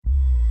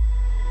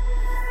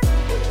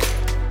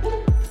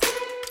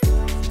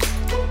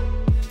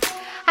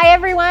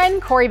everyone,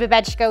 Corey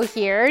Babechko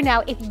here.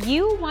 Now, if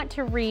you want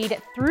to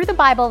read through the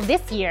Bible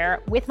this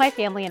year with my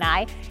family and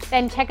I,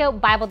 then check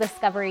out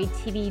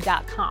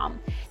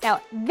BibleDiscoveryTV.com.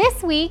 Now,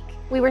 this week,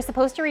 we were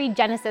supposed to read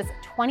Genesis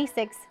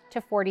 26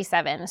 to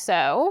 47.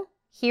 So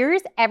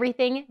here's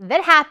everything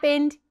that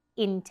happened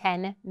in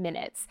 10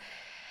 minutes.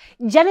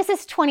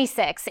 Genesis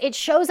 26, it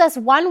shows us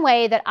one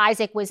way that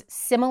Isaac was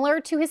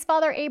similar to his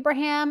father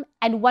Abraham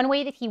and one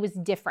way that he was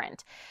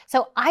different.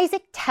 So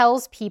Isaac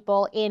tells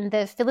people in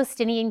the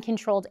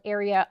Philistine-controlled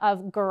area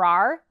of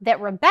Gerar that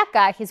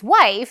Rebekah, his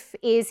wife,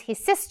 is his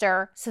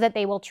sister so that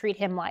they will treat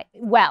him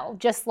well,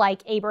 just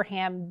like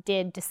Abraham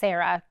did to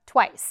Sarah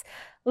twice.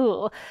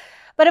 Ooh.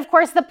 But of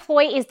course, the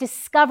ploy is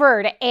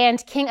discovered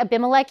and King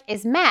Abimelech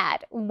is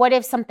mad. What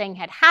if something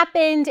had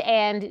happened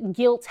and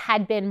guilt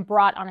had been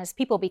brought on his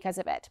people because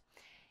of it?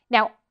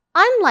 Now,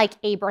 unlike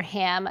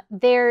Abraham,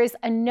 there's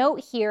a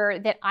note here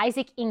that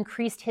Isaac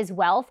increased his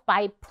wealth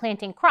by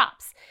planting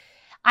crops.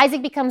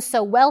 Isaac becomes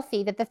so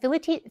wealthy that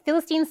the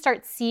Philistines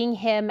start seeing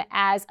him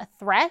as a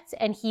threat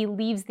and he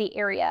leaves the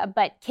area,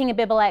 but King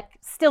Abimelech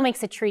still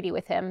makes a treaty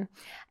with him.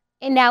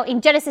 And now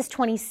in Genesis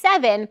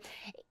 27,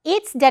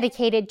 it's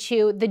dedicated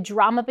to the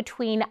drama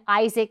between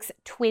Isaac's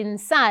twin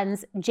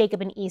sons,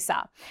 Jacob and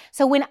Esau.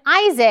 So when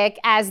Isaac,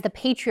 as the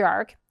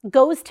patriarch,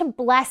 goes to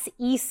bless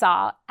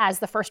Esau as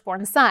the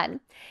firstborn son,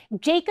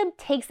 Jacob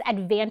takes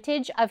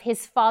advantage of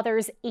his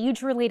father's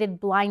age-related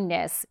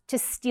blindness to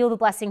steal the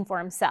blessing for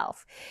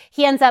himself.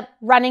 He ends up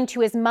running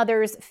to his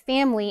mother's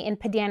family in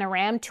Padan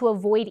Aram to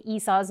avoid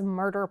Esau's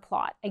murder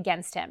plot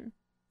against him.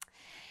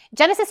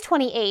 Genesis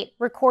 28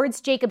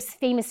 records Jacob's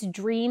famous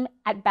dream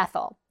at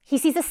Bethel. He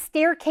sees a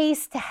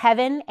staircase to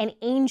heaven and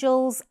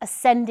angels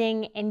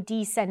ascending and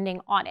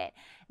descending on it.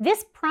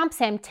 This prompts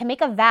him to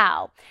make a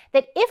vow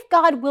that if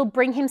God will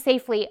bring him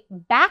safely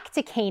back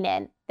to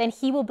Canaan, then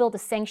he will build a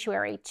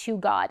sanctuary to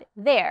God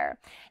there.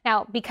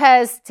 Now,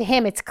 because to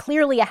him it's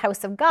clearly a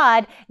house of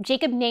God,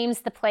 Jacob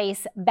names the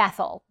place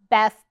Bethel.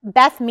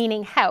 Beth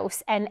meaning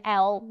house and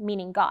El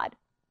meaning God.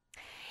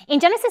 In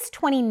Genesis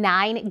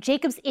 29,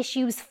 Jacob's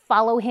issues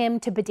follow him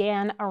to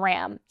Padan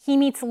Aram. He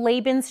meets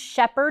Laban's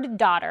shepherd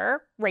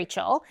daughter,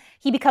 Rachel.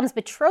 He becomes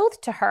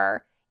betrothed to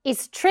her,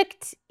 is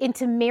tricked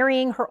into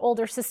marrying her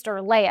older sister,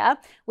 Leah,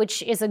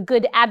 which is a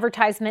good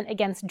advertisement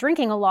against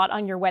drinking a lot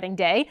on your wedding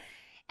day.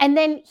 And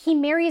then he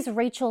marries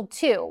Rachel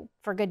too,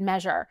 for good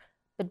measure.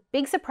 But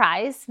big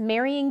surprise,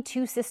 marrying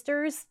two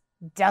sisters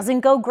doesn't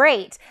go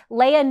great.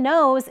 Leah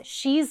knows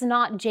she's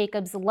not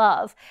Jacob's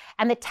love.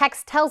 And the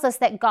text tells us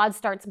that God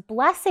starts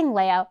blessing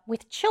Leah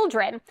with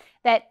children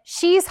that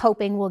she's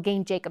hoping will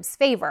gain Jacob's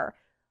favor.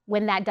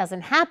 When that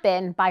doesn't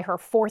happen, by her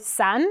fourth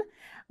son,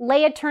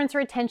 Leah turns her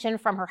attention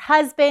from her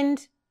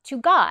husband to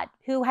God,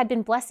 who had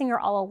been blessing her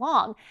all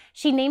along.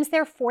 She names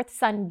their fourth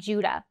son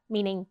Judah,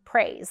 meaning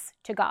praise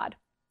to God.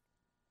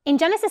 In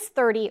Genesis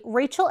 30,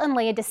 Rachel and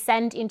Leah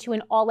descend into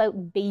an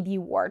all-out baby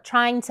war,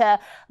 trying to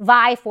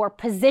vie for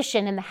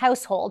position in the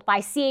household by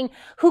seeing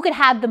who could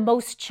have the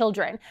most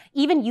children,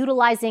 even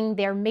utilizing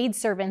their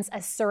maidservants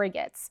as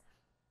surrogates.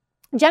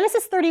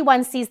 Genesis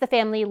 31 sees the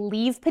family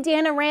leave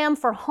Padan Aram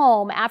for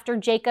home after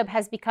Jacob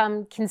has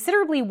become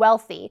considerably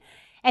wealthy,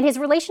 and his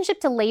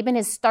relationship to Laban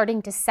is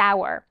starting to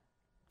sour.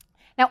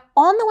 Now,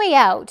 on the way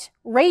out,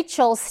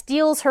 Rachel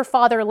steals her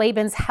father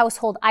Laban's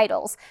household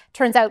idols.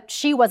 Turns out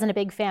she wasn't a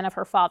big fan of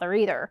her father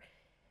either.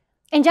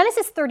 In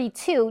Genesis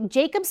 32,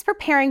 Jacob's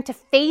preparing to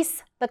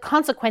face the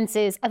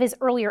consequences of his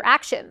earlier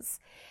actions.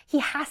 He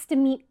has to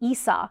meet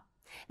Esau.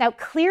 Now,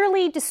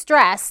 clearly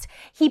distressed,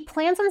 he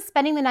plans on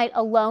spending the night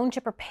alone to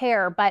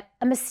prepare, but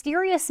a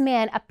mysterious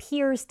man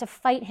appears to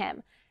fight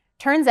him.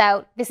 Turns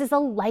out this is a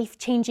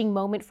life-changing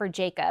moment for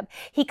Jacob.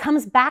 He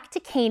comes back to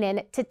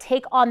Canaan to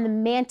take on the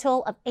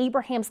mantle of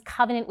Abraham's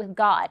covenant with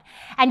God.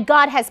 And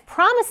God has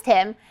promised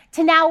him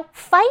to now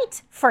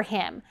fight for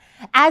him.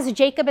 As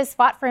Jacob has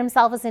fought for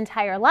himself his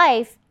entire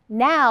life,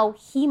 now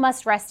he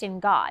must rest in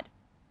God.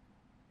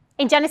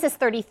 In Genesis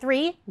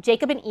 33,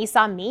 Jacob and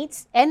Esau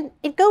meet, and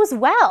it goes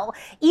well.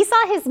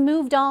 Esau has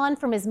moved on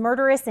from his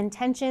murderous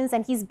intentions,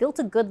 and he's built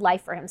a good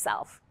life for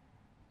himself.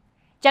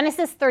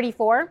 Genesis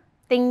 34,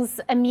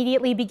 things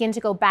immediately begin to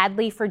go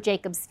badly for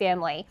Jacob's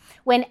family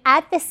when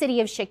at the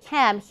city of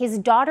Shechem, his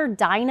daughter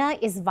Dinah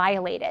is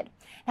violated.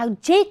 Now,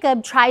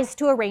 Jacob tries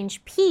to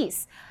arrange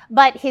peace,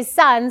 but his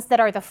sons, that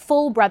are the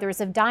full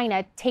brothers of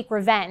Dinah, take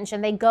revenge,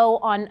 and they go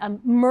on a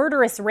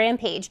murderous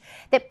rampage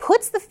that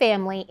puts the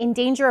family in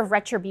danger of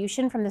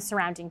retribution from the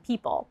surrounding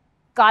people.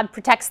 God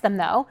protects them,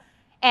 though,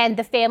 and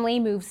the family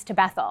moves to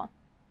Bethel.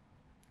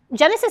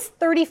 Genesis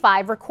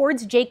 35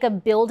 records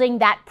Jacob building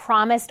that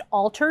promised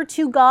altar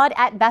to God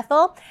at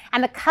Bethel,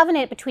 and the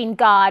covenant between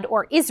God,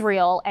 or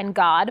Israel, and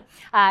God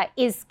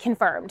is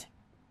confirmed.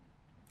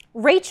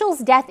 Rachel's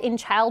death in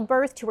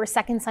childbirth to her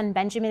second son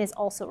Benjamin is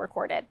also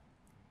recorded.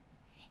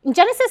 In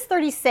Genesis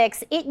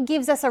 36, it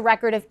gives us a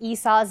record of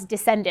Esau's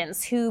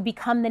descendants who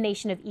become the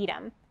nation of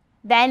Edom.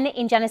 Then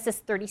in Genesis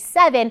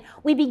 37,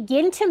 we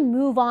begin to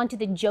move on to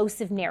the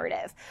Joseph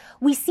narrative.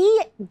 We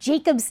see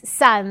Jacob's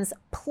sons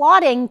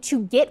plotting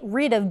to get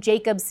rid of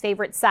Jacob's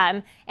favorite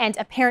son and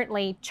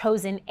apparently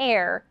chosen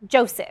heir,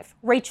 Joseph,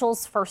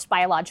 Rachel's first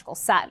biological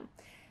son.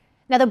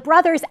 Now the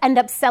brothers end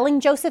up selling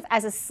Joseph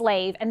as a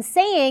slave and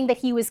saying that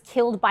he was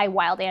killed by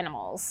wild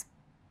animals.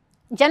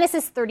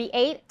 Genesis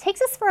 38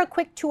 takes us for a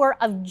quick tour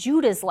of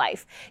Judah's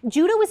life.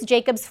 Judah was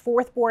Jacob's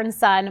fourth-born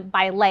son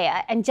by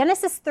Leah, and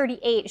Genesis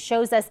 38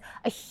 shows us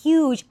a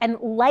huge and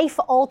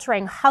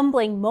life-altering,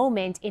 humbling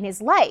moment in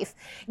his life.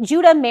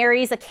 Judah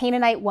marries a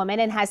Canaanite woman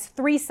and has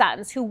 3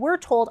 sons who we're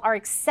told are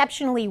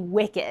exceptionally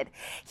wicked.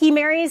 He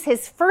marries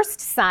his first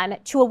son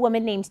to a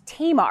woman named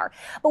Tamar,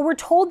 but we're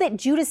told that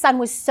Judah's son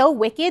was so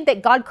wicked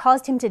that God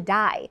caused him to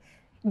die.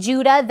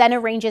 Judah then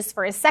arranges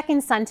for his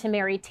second son to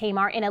marry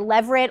Tamar in a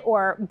levirate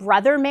or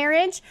brother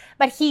marriage,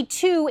 but he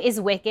too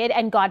is wicked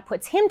and God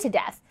puts him to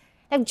death.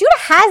 Now, Judah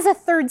has a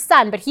third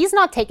son, but he's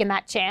not taking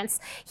that chance.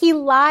 He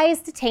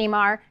lies to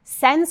Tamar,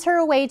 sends her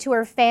away to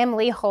her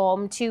family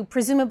home to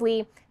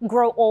presumably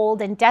grow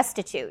old and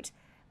destitute.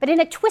 But in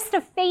a twist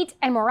of fate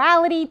and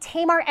morality,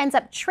 Tamar ends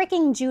up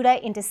tricking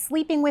Judah into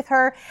sleeping with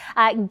her,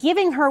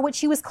 giving her what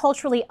she was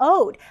culturally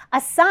owed, a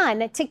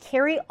son to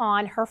carry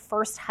on her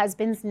first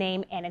husband's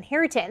name and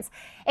inheritance.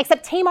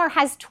 Except Tamar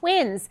has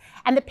twins,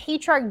 and the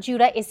patriarch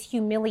Judah is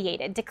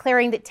humiliated,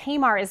 declaring that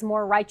Tamar is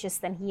more righteous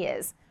than he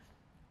is.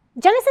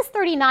 Genesis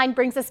 39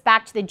 brings us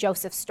back to the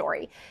Joseph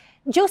story.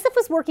 Joseph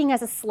was working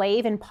as a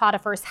slave in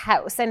Potiphar's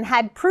house and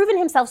had proven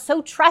himself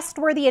so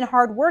trustworthy and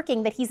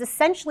hardworking that he's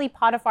essentially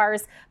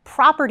Potiphar's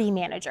property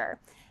manager.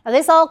 Now,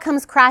 this all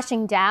comes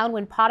crashing down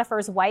when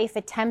Potiphar's wife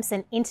attempts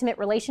an intimate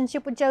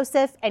relationship with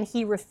Joseph and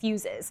he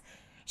refuses.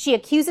 She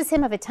accuses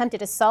him of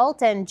attempted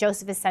assault and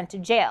Joseph is sent to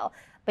jail.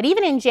 But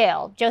even in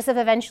jail, Joseph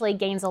eventually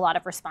gains a lot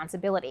of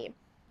responsibility.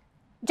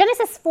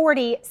 Genesis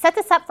 40 sets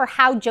us up for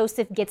how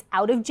Joseph gets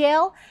out of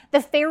jail.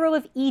 The Pharaoh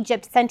of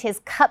Egypt sent his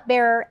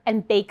cupbearer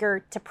and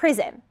baker to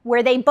prison,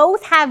 where they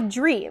both have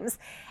dreams,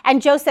 and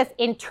Joseph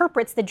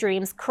interprets the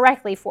dreams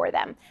correctly for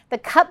them. The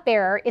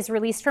cupbearer is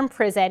released from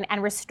prison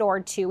and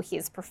restored to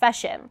his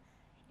profession.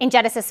 In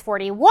Genesis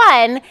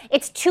 41,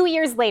 it's 2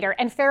 years later,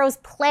 and Pharaoh's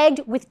plagued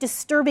with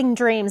disturbing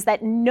dreams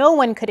that no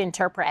one could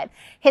interpret.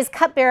 His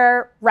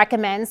cupbearer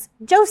recommends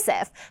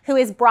Joseph, who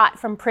is brought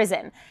from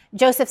prison.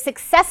 Joseph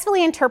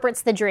successfully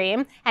interprets the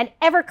dream, and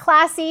ever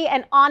classy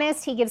and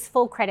honest, he gives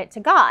full credit to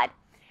God.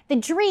 The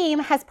dream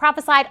has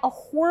prophesied a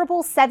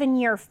horrible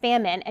 7-year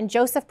famine, and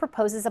Joseph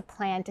proposes a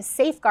plan to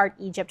safeguard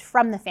Egypt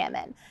from the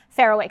famine.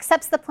 Pharaoh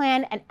accepts the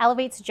plan and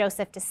elevates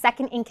Joseph to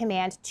second in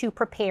command to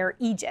prepare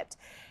Egypt.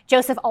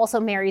 Joseph also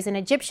marries an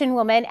Egyptian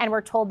woman, and we're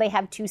told they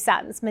have 2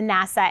 sons,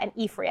 Manasseh and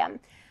Ephraim.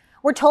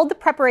 We're told the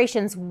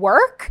preparations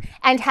work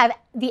and have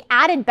the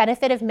added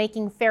benefit of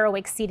making Pharaoh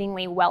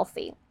exceedingly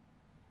wealthy.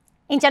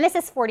 In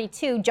Genesis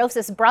 42,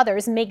 Joseph's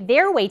brothers make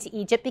their way to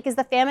Egypt because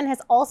the famine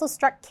has also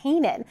struck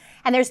Canaan,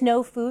 and there's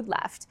no food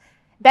left.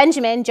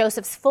 Benjamin,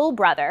 Joseph's full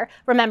brother,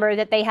 remember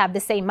that they have the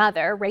same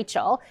mother,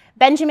 Rachel.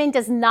 Benjamin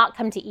does not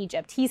come to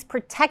Egypt. He's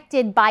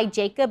protected by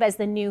Jacob as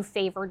the new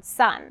favored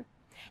son.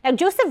 Now,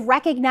 Joseph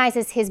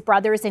recognizes his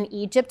brothers in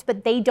Egypt,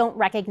 but they don't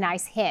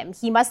recognize him.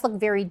 He must look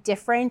very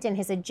different in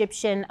his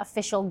Egyptian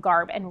official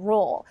garb and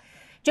role.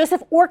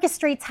 Joseph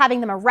orchestrates having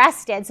them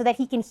arrested so that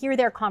he can hear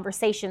their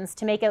conversations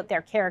to make out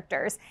their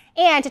characters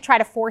and to try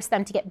to force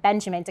them to get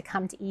Benjamin to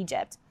come to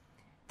Egypt.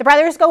 The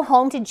brothers go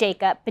home to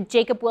Jacob, but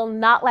Jacob will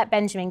not let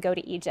Benjamin go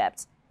to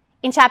Egypt.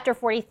 In chapter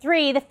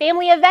 43, the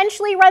family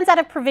eventually runs out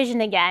of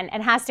provision again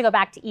and has to go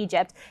back to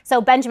Egypt. So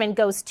Benjamin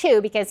goes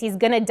too because he's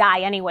going to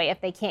die anyway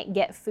if they can't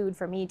get food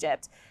from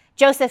Egypt.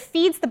 Joseph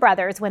feeds the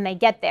brothers when they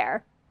get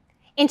there.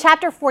 In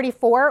chapter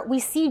 44,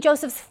 we see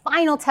Joseph's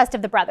final test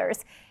of the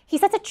brothers. He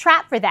sets a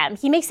trap for them.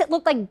 He makes it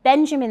look like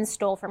Benjamin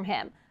stole from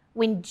him.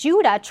 When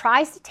Judah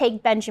tries to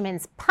take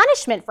Benjamin's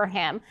punishment for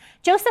him,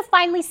 Joseph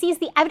finally sees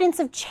the evidence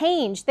of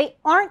change. They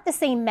aren't the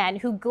same men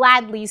who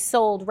gladly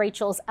sold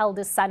Rachel's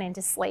eldest son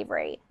into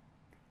slavery.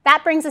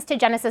 That brings us to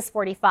Genesis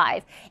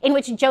 45, in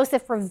which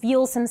Joseph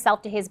reveals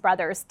himself to his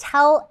brothers,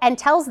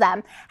 tells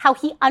them how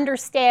he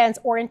understands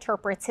or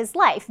interprets his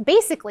life,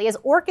 basically is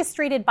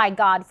orchestrated by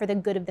God for the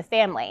good of the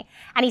family.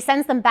 And he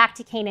sends them back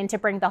to Canaan to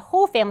bring the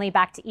whole family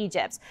back to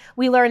Egypt.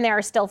 We learn there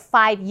are still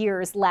 5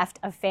 years left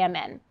of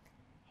famine.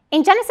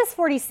 In Genesis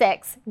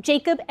 46,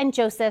 Jacob and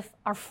Joseph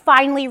are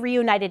finally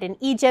reunited in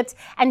Egypt,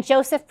 and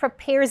Joseph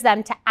prepares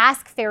them to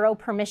ask Pharaoh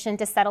permission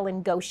to settle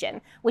in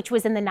Goshen, which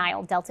was in the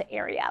Nile Delta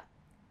area.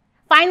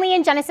 Finally,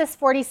 in Genesis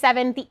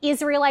 47, the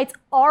Israelites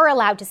are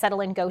allowed to settle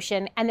in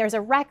Goshen, and there's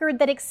a record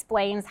that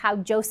explains how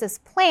Joseph's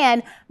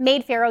plan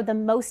made Pharaoh the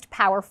most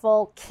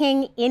powerful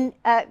king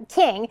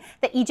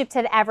that Egypt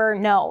had ever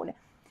known.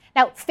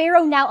 Now,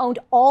 Pharaoh now owned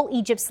all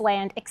Egypt's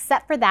land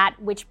except for that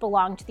which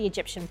belonged to the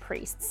Egyptian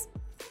priests.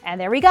 And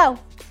there we go,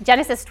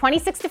 Genesis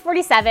 26 to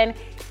 47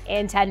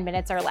 in 10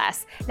 minutes or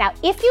less. Now,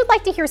 if you'd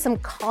like to hear some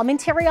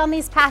commentary on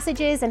these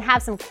passages and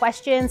have some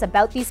questions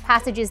about these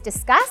passages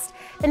discussed,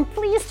 then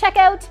please check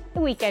out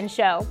The Weekend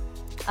Show.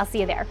 I'll see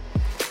you there.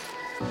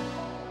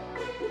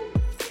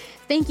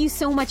 Thank you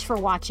so much for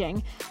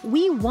watching.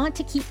 We want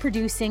to keep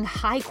producing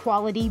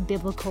high-quality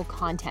biblical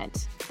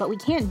content, but we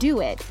can't do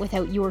it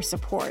without your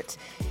support.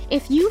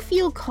 If you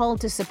feel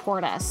called to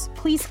support us,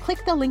 please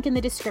click the link in the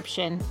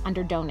description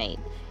under Donate.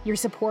 Your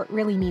support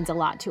really means a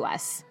lot to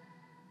us.